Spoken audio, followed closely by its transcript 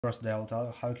First, I'll tell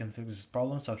you how you can fix this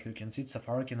problem. So here you can see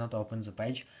Safari cannot open the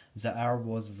page. There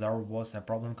was a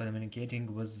problem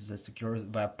communicating with the secure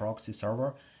web proxy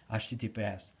server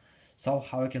HTTPS. So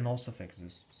how you can also fix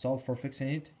this? So for fixing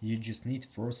it, you just need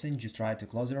first thing, just try to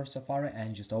close your Safari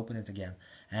and just open it again.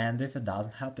 And if it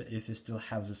doesn't help, if you still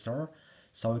have the server,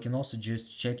 so you can also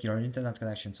just check your internet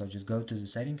connection. So just go to the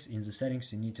settings. In the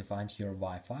settings, you need to find here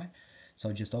Wi-Fi.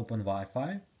 So just open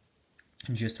Wi-Fi,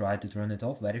 just try to turn it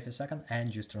off, wait for a second,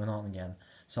 and just turn on again.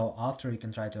 So after you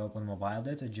can try to open mobile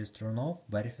data, just turn off,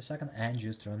 wait for a second, and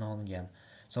just turn on again.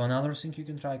 So another thing you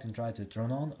can try to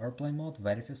turn on airplane mode,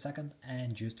 wait for a second,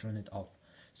 and just turn it off.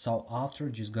 So after,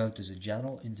 just go to the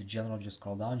general. In the general, just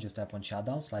scroll down, just tap on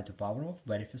shutdown, slide to power off,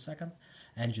 wait for a second,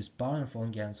 and just power your phone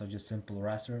again. So just simple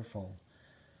restart your phone.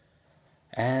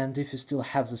 And if you still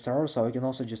have the server, so you can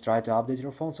also just try to update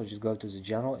your phone. So just go to the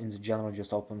general. In the general,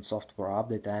 just open software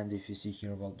update, and if you see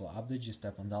here available update, just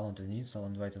tap on download and install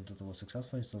and wait until it will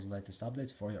successfully install the latest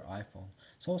updates for your iPhone.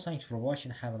 So thanks for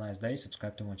watching, have a nice day,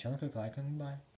 subscribe to my channel, click like and bye.